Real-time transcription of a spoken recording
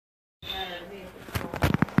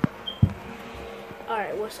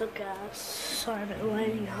Alright, what's up, guys? Sorry about the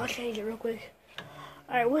lighting. I'll change it real quick.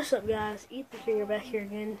 Alright, what's up, guys? Ethan Finger back here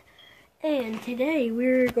again. And today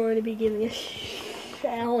we're going to be giving a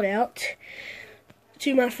shout out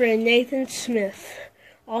to my friend Nathan Smith,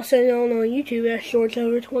 also known on YouTube as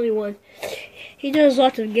ShortsOver21. He does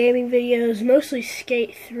lots of gaming videos, mostly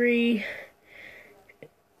Skate 3.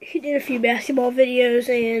 He did a few basketball videos,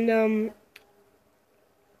 and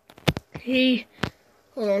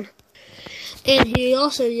And he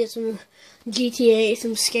also did some GTA,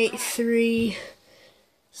 some Skate 3,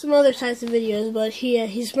 some other types of videos, but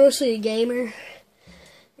he's mostly a gamer.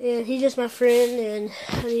 And he's just my friend, and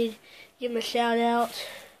I need to give him a shout out.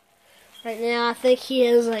 Right now, I think he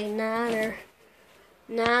has like 9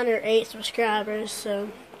 or 8 subscribers,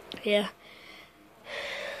 so yeah.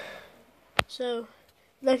 So, if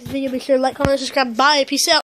you like this video, be sure to like, comment, subscribe. Bye, peace out.